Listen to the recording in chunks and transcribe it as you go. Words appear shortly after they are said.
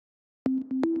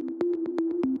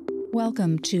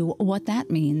Welcome to What That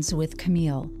Means with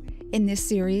Camille. In this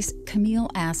series, Camille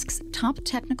asks top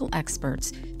technical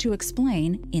experts to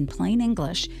explain, in plain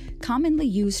English, commonly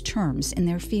used terms in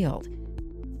their field.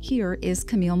 Here is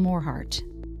Camille Morhart.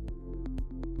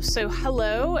 So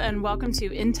hello and welcome to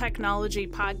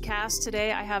InTechnology podcast.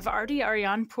 Today I have Ardy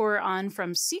Arianpour on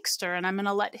from SEQSTER, and I'm going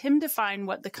to let him define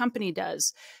what the company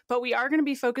does. But we are going to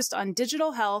be focused on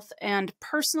digital health and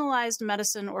personalized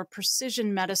medicine or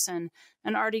precision medicine.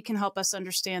 And Ardy can help us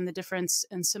understand the difference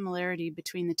and similarity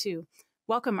between the two.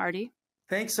 Welcome, Ardy.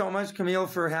 Thanks so much, Camille,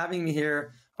 for having me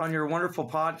here on your wonderful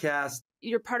podcast.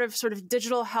 You're part of sort of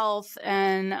digital health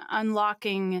and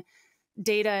unlocking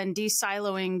data and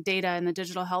de-siloing data in the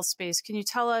digital health space. Can you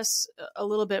tell us a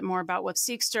little bit more about what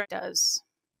SEQSTER does?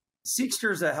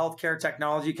 SEQSTER is a healthcare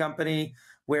technology company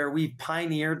where we've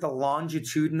pioneered the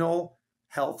longitudinal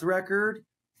health record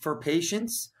for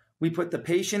patients. We put the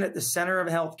patient at the center of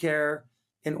healthcare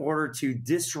in order to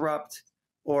disrupt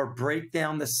or break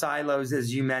down the silos,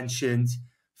 as you mentioned,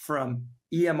 from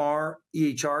EMR,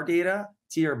 EHR data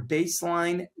to your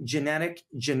baseline genetic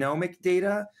genomic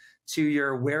data to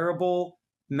your wearable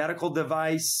medical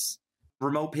device,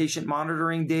 remote patient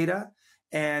monitoring data.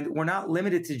 And we're not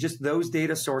limited to just those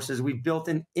data sources. We've built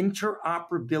an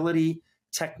interoperability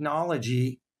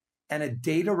technology and a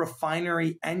data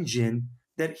refinery engine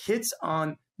that hits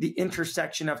on the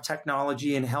intersection of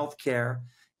technology and healthcare.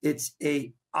 It's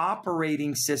a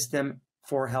operating system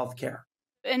for healthcare.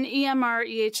 An EMR,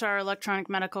 EHR, electronic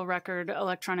medical record,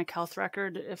 electronic health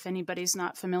record, if anybody's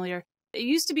not familiar. It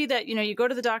used to be that, you go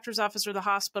to the doctor's office or the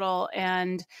hospital,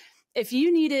 and if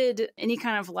you needed any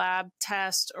kind of lab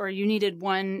test or you needed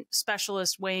one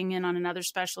specialist weighing in on another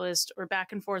specialist or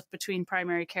back and forth between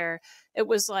primary care, it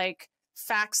was like,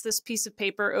 fax this piece of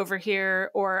paper over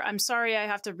here, or I'm sorry, I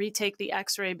have to retake the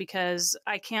x-ray because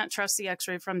I can't trust the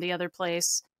x-ray from the other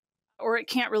place, or it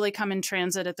can't really come in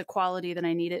transit at the quality that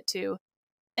I need it to.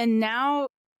 And now,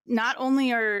 not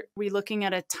only are we looking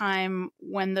at a time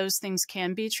when those things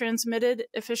can be transmitted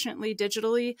efficiently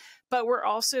digitally, but we're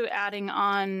also adding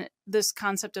on this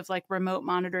concept of like remote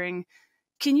monitoring.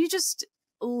 Can you just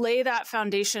lay that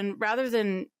foundation rather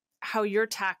than how you're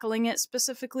tackling it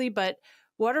specifically, but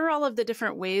what are all of the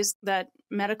different ways that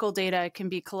medical data can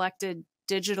be collected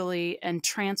digitally and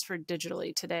transferred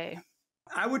digitally today?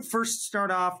 I would first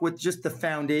start off with just the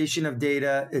foundation of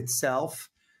data itself.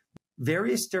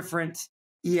 Various different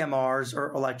EMRs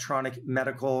or electronic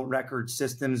medical record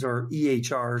systems, or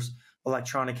EHRs,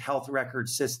 electronic health record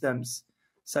systems,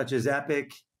 such as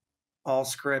Epic,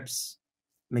 Allscripts,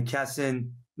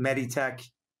 McKesson, Meditech,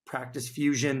 Practice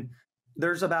Fusion.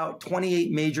 There's about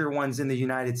 28 major ones in the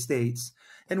United States.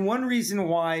 And one reason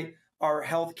why our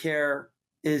healthcare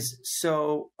is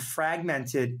so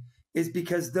fragmented is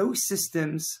because those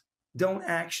systems don't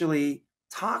actually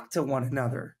talk to one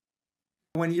another.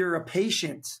 When you're a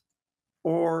patient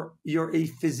or you're a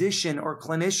physician or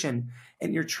clinician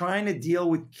and you're trying to deal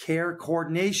with care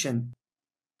coordination,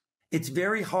 it's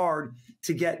very hard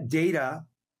to get data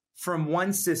from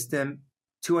one system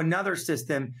to another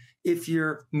system if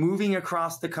you're moving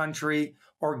across the country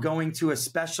or going to a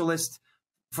specialist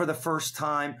for the first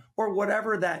time or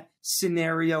whatever that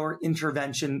scenario or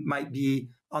intervention might be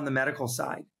on the medical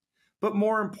side. But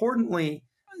more importantly,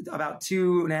 about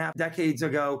 2.5 decades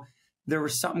ago, there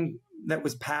was something that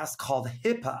was passed called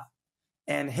HIPAA.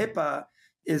 And HIPAA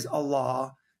is a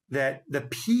law that the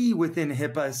P within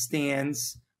HIPAA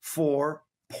stands for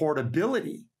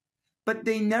portability. But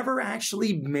they never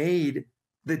actually made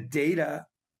the data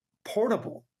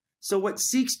portable. So what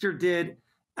SEQSTER did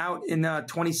out in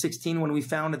 2016 when we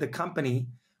founded the company,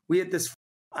 we had this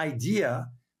idea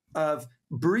of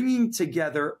bringing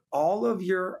together all of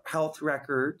your health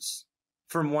records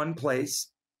from one place,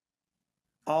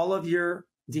 all of your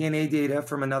DNA data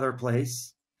from another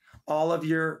place, all of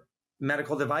your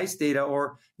medical device data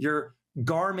or your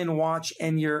Garmin watch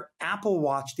and your Apple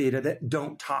Watch data that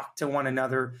don't talk to one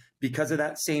another because of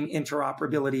that same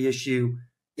interoperability issue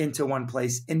into one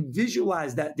place, and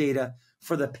visualize that data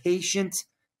for the patient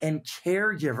and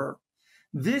caregiver.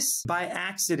 This by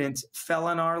accident fell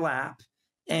in our lap,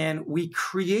 and we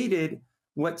created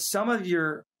what some of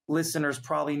your listeners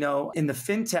probably know in the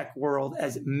fintech world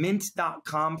as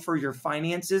mint.com for your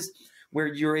finances, where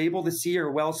you're able to see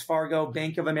your Wells Fargo,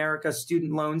 Bank of America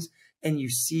student loans, and you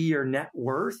see your net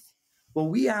worth. Well,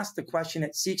 we asked the question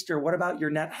at SEQSTER, what about your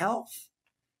net health?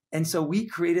 And so we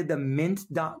created the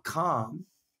mint.com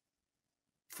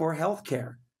for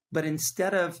healthcare. But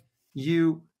instead of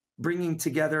you bringing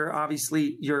together,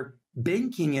 obviously, your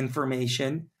banking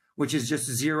information, which is just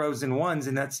zeros and ones,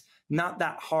 and that's not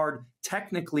that hard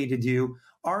technically to do.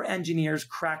 Our engineers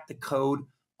cracked the code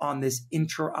on this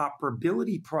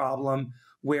interoperability problem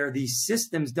where these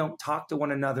systems don't talk to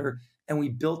one another. And we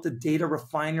built a data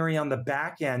refinery on the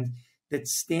back end that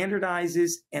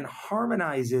standardizes and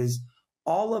harmonizes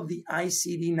all of the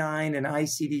ICD-9 and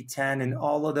ICD-10 and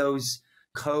all of those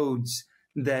codes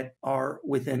that are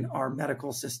within our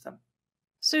medical system.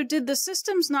 So did the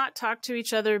systems not talk to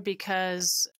each other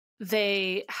because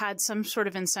they had some sort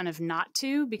of incentive not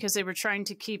to, because they were trying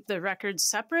to keep the records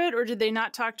separate? Or did they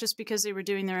not talk just because they were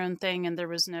doing their own thing and there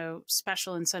was no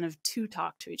special incentive to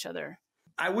talk to each other?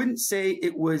 I wouldn't say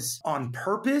it was on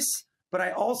purpose, but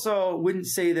I also wouldn't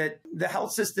say that the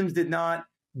health systems did not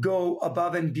go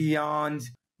above and beyond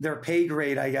their pay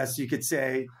grade, I guess you could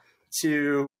say,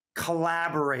 to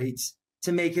collaborate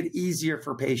to make it easier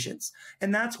for patients.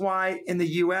 And that's why in the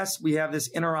US, we have this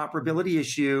interoperability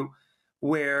issue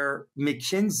where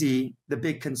McKinsey, the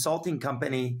big consulting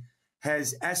company,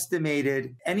 has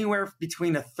estimated anywhere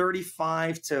between a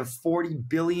 $35 to $40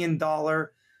 billion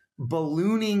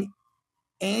ballooning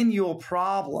annual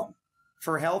problem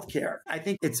for healthcare. I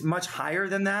think it's much higher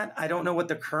than that. I don't know what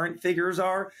the current figures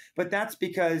are, but that's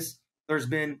because there's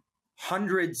been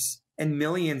hundreds and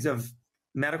millions of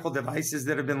medical devices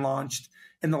that have been launched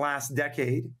in the last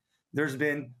decade. There's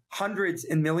been hundreds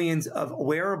and millions of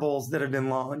wearables that have been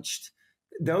launched.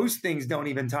 Those things don't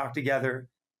even talk together.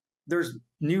 There's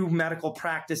new medical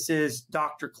practices,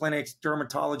 doctor clinics,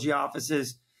 dermatology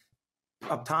offices,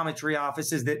 optometry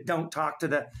offices that don't talk to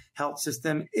the health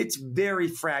system. It's very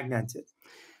fragmented.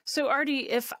 So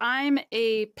Ardy, if I'm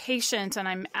a patient and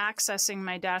I'm accessing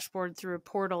my dashboard through a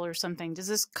portal or something, does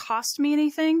this cost me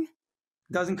anything?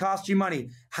 Doesn't cost you money.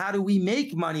 How do we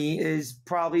make money is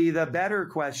probably the better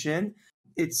question.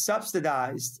 It's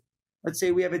subsidized. Let's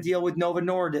say we have a deal with Novo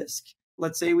Nordisk.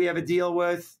 Let's say we have a deal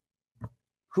with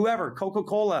whoever,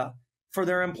 Coca-Cola, for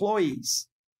their employees.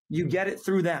 You get it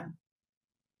through them.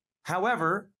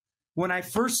 However, when I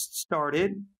first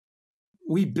started,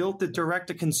 we built the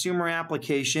direct-to-consumer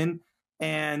application,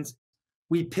 and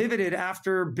we pivoted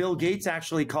after Bill Gates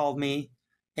actually called me,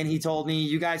 and he told me,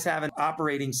 you guys have an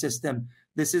operating system.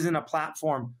 This isn't a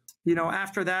platform.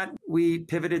 After that, we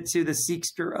pivoted to the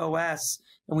SEQSTER OS,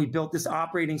 and we built this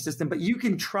operating system. But you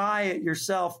can try it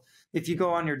yourself. If you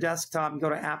go on your desktop and go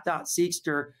to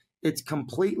app.seqster, it's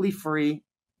completely free,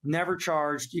 never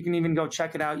charged. You can even go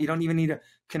check it out. You don't even need to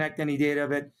connect any data.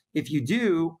 But if you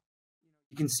do,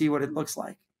 you can see what it looks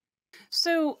like.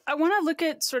 So I want to look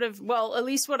at sort of, well, at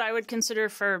least what I would consider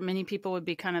for many people would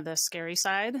be kind of the scary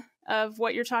side of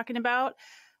what you're talking about.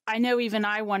 I know even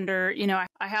I wonder,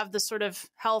 I have this sort of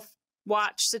health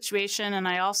watch situation, and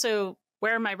I also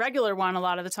wear my regular one a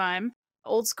lot of the time,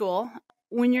 old school.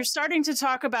 When you're starting to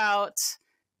talk about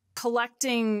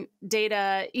collecting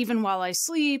data even while I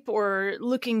sleep, or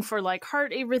looking for like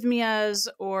heart arrhythmias,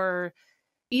 or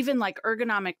even like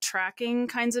ergonomic tracking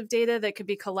kinds of data that could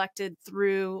be collected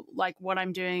through like what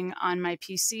I'm doing on my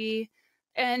PC,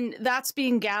 and that's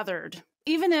being gathered.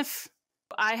 Even if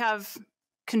I have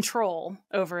control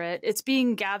over it, it's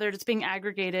being gathered, it's being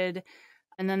aggregated,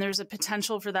 and then there's a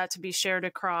potential for that to be shared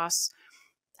across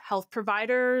health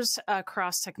providers,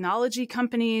 across technology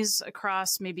companies,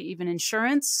 across maybe even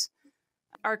insurance.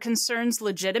 Are concerns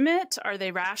legitimate? Are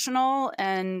they rational?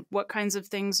 And what kinds of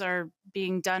things are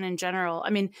being done in general? I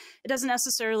mean, it doesn't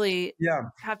necessarily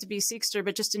have to be SEQSTER,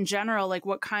 but just in general, like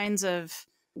what kinds of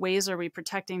ways are we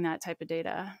protecting that type of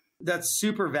data? That's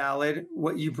super valid.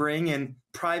 What you bring in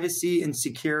privacy and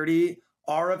security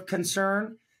are of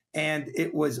concern. And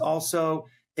it was also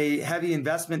a heavy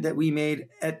investment that we made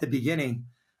at the beginning.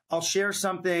 I'll share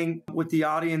something with the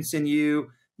audience and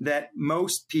you that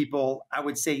most people, I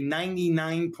would say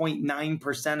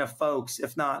 99.9% of folks,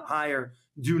 if not higher,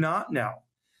 do not know.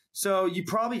 So you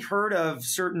probably heard of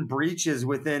certain breaches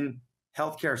within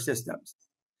healthcare systems.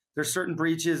 There's certain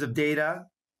breaches of data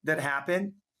that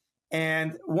happen.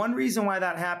 And one reason why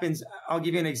that happens, I'll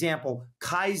give you an example.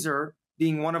 Kaiser,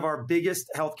 being one of our biggest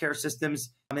healthcare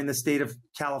systems in the state of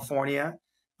California,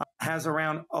 has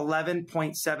around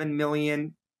 11.7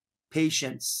 million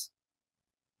patients.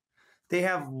 They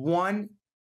have one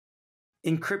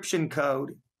encryption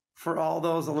code for all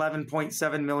those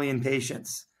 11.7 million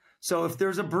patients. So if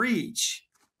there's a breach,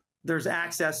 there's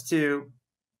access to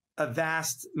a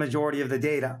vast majority of the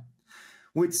data.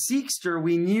 With SEQSTER,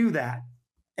 we knew that.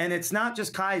 And it's not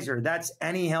just Kaiser, that's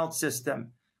any health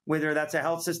system, whether that's a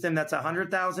health system that's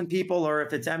 100,000 people or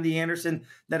if it's MD Anderson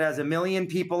that has 1 million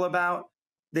people about,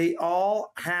 they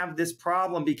all have this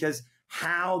problem because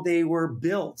how they were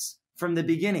built from the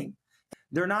beginning.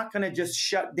 They're not going to just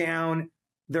shut down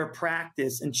their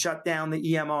practice and shut down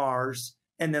the EMRs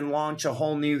and then launch a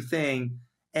whole new thing.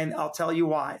 And I'll tell you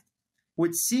why.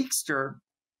 With SEQSTER,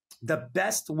 the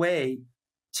best way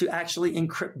to actually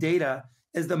encrypt data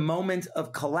is the moment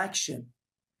of collection.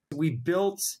 We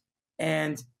built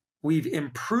and we've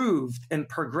improved and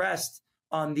progressed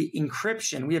on the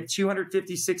encryption. We have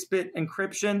 256-bit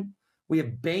encryption. We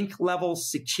have bank level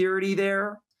security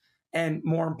there. And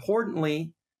more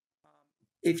importantly,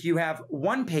 if you have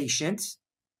one patient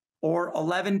or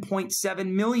 11.7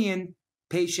 million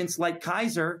patients like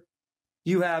Kaiser,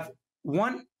 you have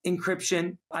one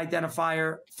encryption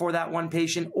identifier for that one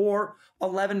patient or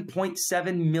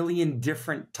 11.7 million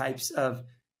different types of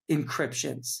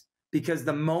encryptions, because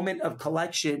the moment of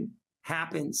collection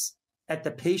happens at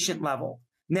the patient level.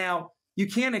 Now, you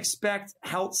can't expect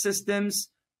health systems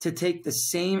to take the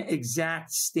same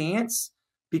exact stance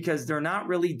because they're not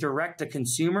really direct to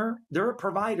consumer. They're a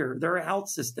provider, they're a health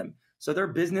system. So their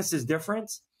business is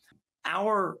different.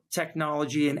 Our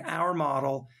technology and our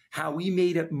model, how we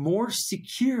made it more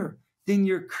secure than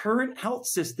your current health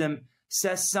system,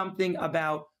 says something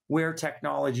about where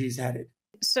technology is headed.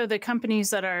 So the companies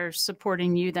that are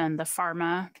supporting you then, the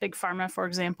pharma, big pharma, for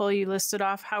example, you listed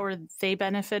off, how are they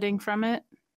benefiting from it?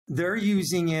 They're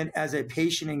using it as a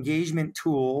patient engagement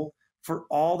tool for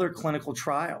all their clinical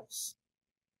trials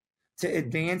to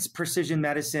advance precision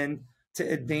medicine, to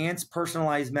advance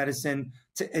personalized medicine,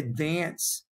 to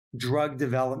advance drug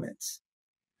development.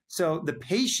 So the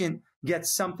patient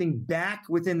gets something back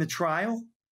within the trial,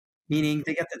 meaning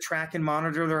they get to track and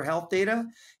monitor their health data,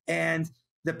 and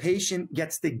the patient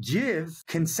gets to give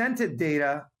consented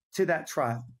data to that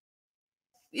trial.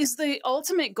 Is the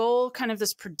ultimate goal kind of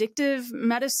this predictive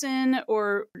medicine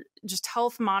or just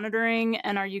health monitoring?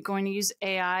 And are you going to use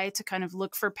AI to kind of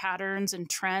look for patterns and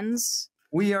trends?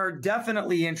 We are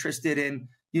definitely interested in,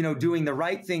 doing the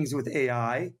right things with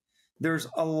AI. There's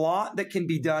a lot that can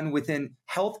be done within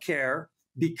healthcare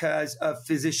because of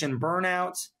physician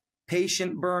burnout,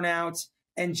 patient burnout,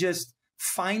 and just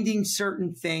finding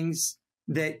certain things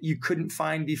that you couldn't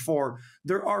find before.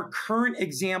 There are current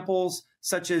examples,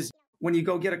 such as when you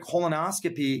go get a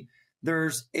colonoscopy,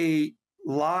 there's a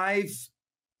live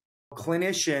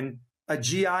clinician, a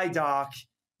GI doc,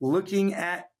 looking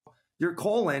at your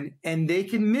colon, and they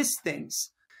can miss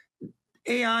things.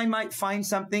 AI might find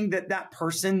something that that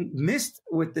person missed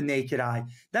with the naked eye.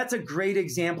 That's a great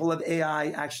example of AI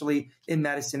actually in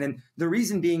medicine. And the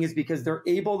reason being is because they're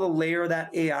able to layer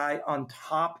that AI on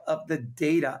top of the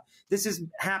data. This is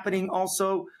happening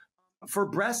also for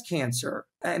breast cancer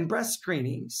and breast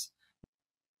screenings.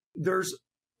 There's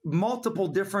multiple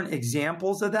different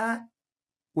examples of that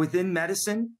within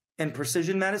medicine and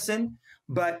precision medicine.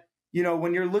 But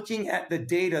when you're looking at the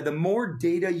data, the more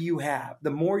data you have, the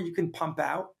more you can pump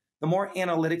out, the more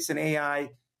analytics and AI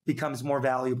becomes more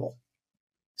valuable.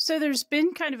 So there's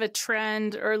been kind of a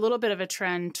trend, or a little bit of a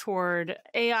trend, toward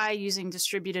AI using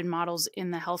distributed models in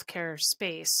the healthcare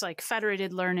space, like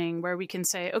federated learning, where we can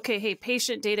say, okay, hey,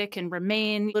 patient data can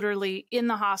remain literally in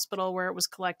the hospital where it was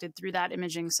collected through that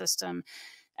imaging system.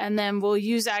 And then we'll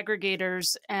use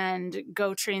aggregators and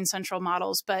go train central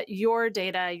models. But your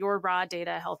data, your raw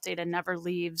data, health data, never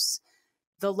leaves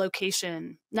the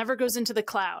location, never goes into the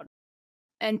cloud.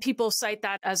 And people cite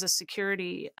that as a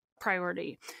security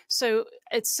priority. So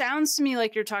it sounds to me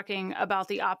like you're talking about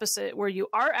the opposite, where you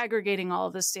are aggregating all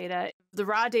of this data. The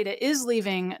raw data is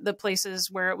leaving the places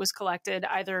where it was collected,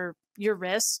 either your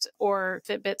wrist or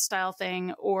Fitbit style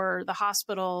thing, or the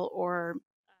hospital or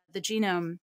the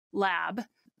genome lab.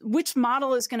 Which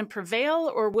model is going to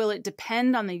prevail, or will it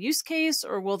depend on the use case,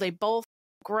 or will they both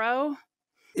grow?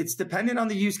 It's dependent on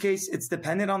the use case. It's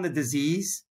dependent on the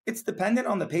disease. It's dependent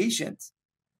on the patient.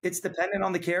 It's dependent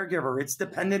on the caregiver. It's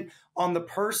dependent on the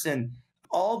person.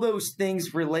 All those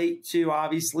things relate to,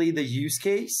 obviously, the use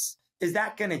case. Is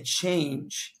that going to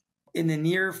change in the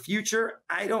near future?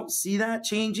 I don't see that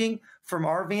changing from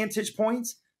our vantage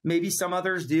points. Maybe some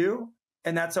others do,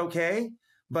 and that's okay.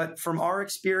 But from our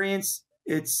experience,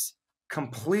 it's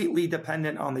completely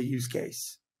dependent on the use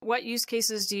case. What use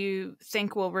cases do you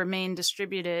think will remain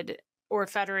distributed or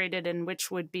federated, and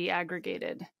which would be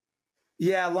aggregated?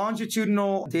 Yeah,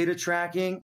 longitudinal data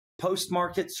tracking,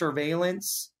 post-market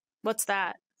surveillance. What's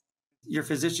that? Your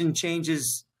physician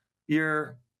changes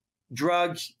your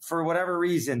drug for whatever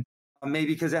reason.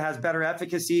 Maybe because it has better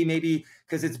efficacy, maybe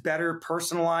because it's better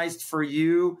personalized for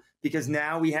you, because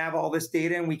now we have all this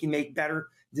data and we can make better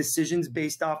decisions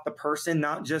based off the person,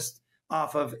 not just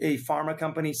off of a pharma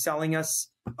company selling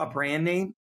us a brand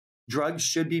name. Drugs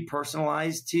should be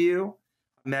personalized to you.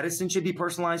 Medicine should be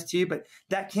personalized to you, but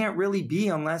that can't really be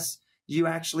unless you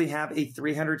actually have a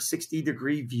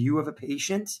 360-degree view of a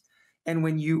patient And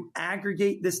when you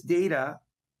aggregate this data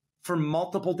from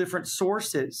multiple different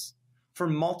sources,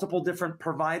 from multiple different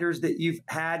providers that you've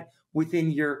had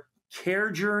within your care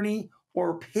journey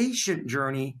or patient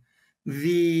journey,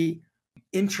 the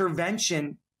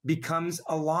intervention becomes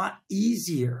a lot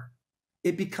easier.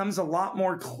 It becomes a lot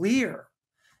more clear,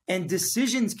 and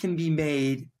decisions can be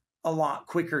made a lot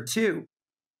quicker too.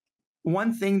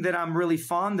 One thing that I'm really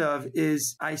fond of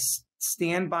is I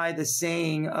stand by the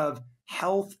saying of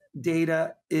health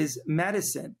data is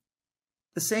medicine.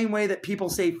 The same way that people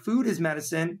say food is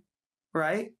medicine,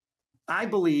 right? I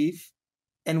believe,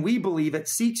 and we believe at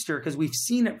SEQSTER, because we've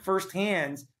seen it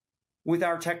firsthand with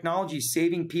our technology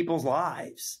saving people's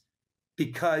lives,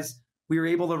 because we were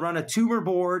able to run a tumor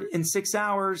board in 6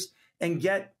 hours and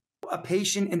get a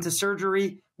patient into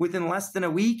surgery within less than a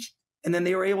week. And then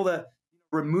they were able to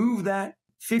remove that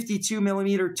 52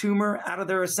 millimeter tumor out of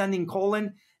their ascending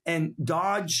colon and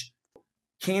dodge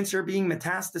cancer being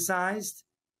metastasized.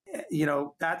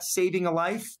 That's saving a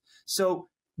life. So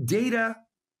data,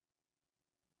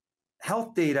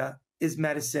 health data is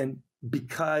medicine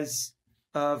because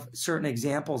of certain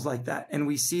examples like that. And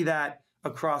we see that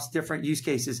across different use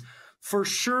cases. For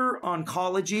sure,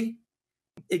 oncology,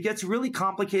 it gets really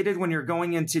complicated when you're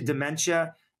going into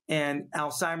dementia and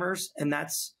Alzheimer's. And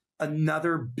that's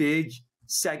another big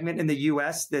segment in the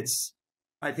US that's,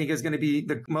 I think, is going to be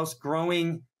the most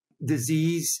growing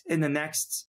disease in the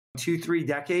next 2-3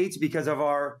 decades because of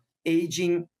our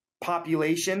aging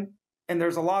population. And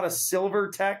there's a lot of silver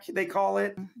tech, they call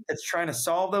it, that's trying to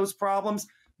solve those problems.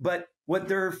 But what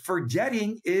they're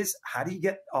forgetting is, how do you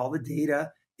get all the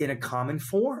data in a common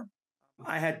form?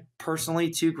 I had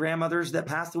personally 2 grandmothers that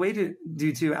passed away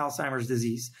due to Alzheimer's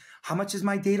disease. How much is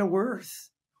my data worth?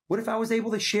 What if I was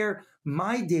able to share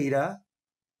my data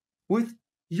with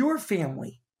your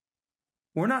family?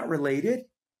 We're not related,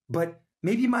 but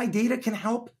maybe my data can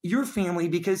help your family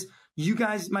because you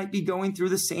guys might be going through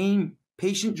the same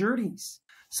patient journeys.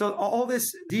 So all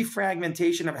this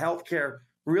defragmentation of healthcare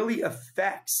really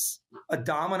affects a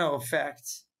domino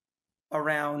effect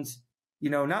around,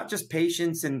 not just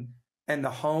patients and the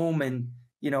home and,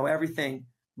 everything,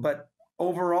 but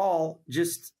overall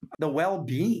just the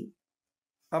well-being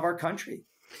of our country.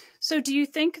 So do you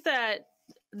think that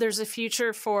there's a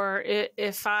future for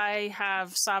if I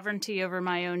have sovereignty over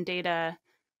my own data,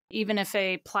 even if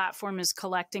a platform is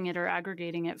collecting it or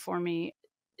aggregating it for me,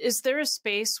 is there a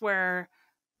space where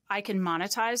I can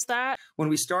monetize that? When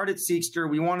we started SEQSTER,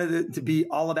 we wanted it to be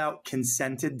all about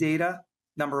consented data.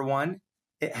 Number one,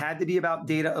 it had to be about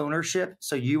data ownership.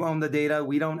 So you own the data,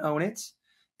 we don't own it.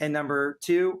 And number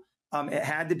two, it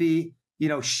had to be,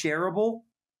 shareable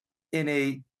in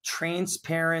a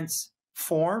transparent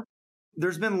form.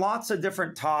 There's been lots of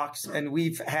different talks, and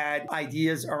we've had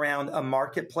ideas around a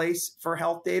marketplace for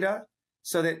health data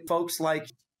so that folks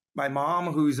like my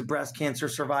mom, who's a breast cancer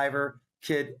survivor,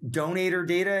 could donate her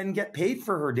data and get paid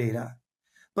for her data.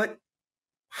 But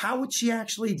how would she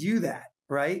actually do that,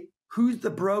 right? Who's the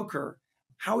broker?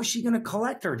 How is she going to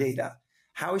collect her data?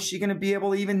 How is she going to be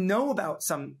able to even know about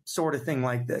some sort of thing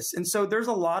like this? And so there's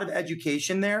a lot of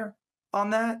education there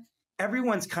on that.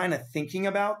 Everyone's kind of thinking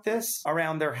about this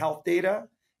around their health data.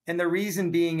 And the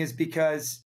reason being is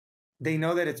because they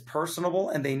know that it's personable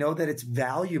and they know that it's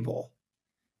valuable.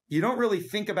 You don't really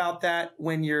think about that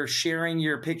when you're sharing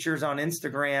your pictures on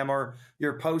Instagram or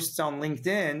your posts on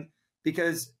LinkedIn,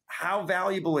 because how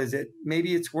valuable is it?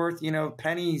 Maybe it's worth,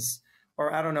 pennies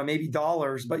or I don't know, maybe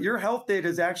dollars, but your health data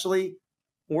is actually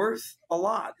worth a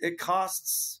lot. It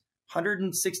costs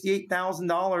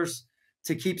 $168,000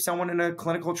 to keep someone in a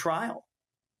clinical trial.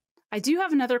 I do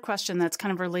have another question that's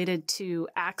kind of related to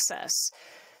access.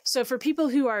 So for people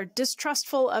who are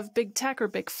distrustful of big tech or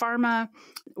big pharma,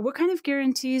 what kind of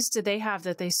guarantees do they have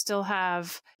that they still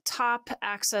have top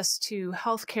access to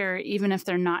healthcare, even if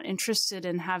they're not interested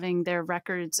in having their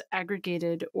records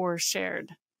aggregated or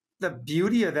shared? The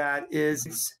beauty of that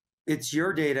is it's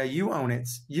your data. You own it.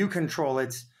 You control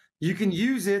it. You can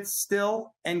use it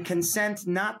still and consent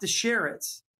not to share it.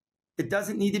 It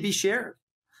doesn't need to be shared.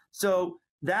 So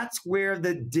that's where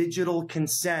the digital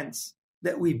consent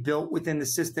that we built within the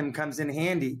system comes in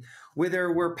handy.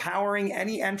 Whether we're powering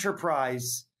any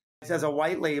enterprise as a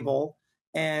white label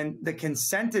and the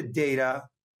consented data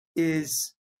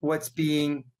is what's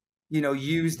being,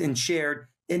 used and shared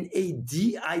in a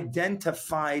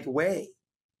de-identified way.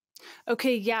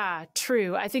 Okay, yeah,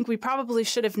 true. I think we probably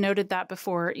should have noted that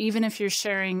before. Even if you're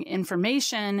sharing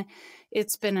information,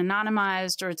 it's been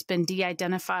anonymized or it's been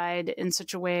de-identified in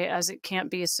such a way as it can't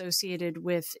be associated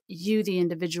with you, the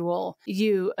individual,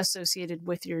 you associated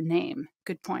with your name.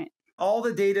 Good point. all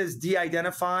the data is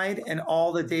de-identified and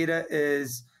all the data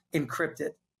is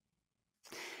encrypted.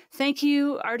 Thank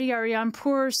you, Ardy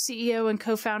Arianpour, CEO and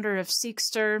co-founder of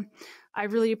SEQSTER. I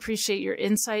really appreciate your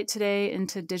insight today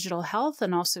into digital health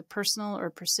and also personal or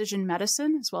precision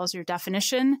medicine, as well as your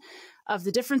definition of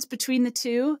the difference between the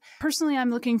two. Personally, I'm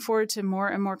looking forward to more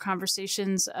and more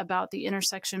conversations about the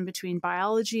intersection between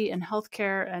biology and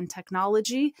healthcare and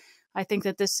technology. I think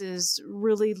that this is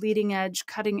really leading edge,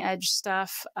 cutting edge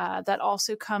stuff that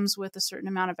also comes with a certain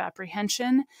amount of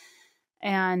apprehension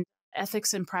and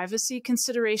ethics and privacy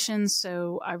considerations.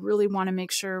 So I really want to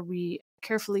make sure we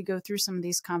carefully go through some of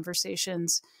these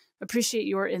conversations. Appreciate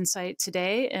your insight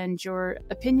today and your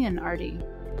opinion, Ardy.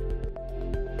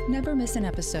 Never miss an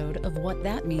episode of What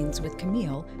That Means with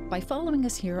Camille by following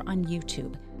us here on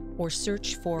YouTube or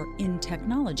search for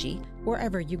InTechnology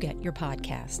wherever you get your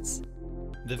podcasts.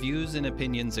 The views and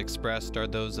opinions expressed are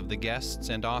those of the guests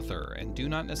and author and do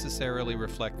not necessarily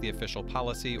reflect the official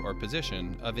policy or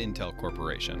position of Intel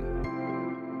Corporation.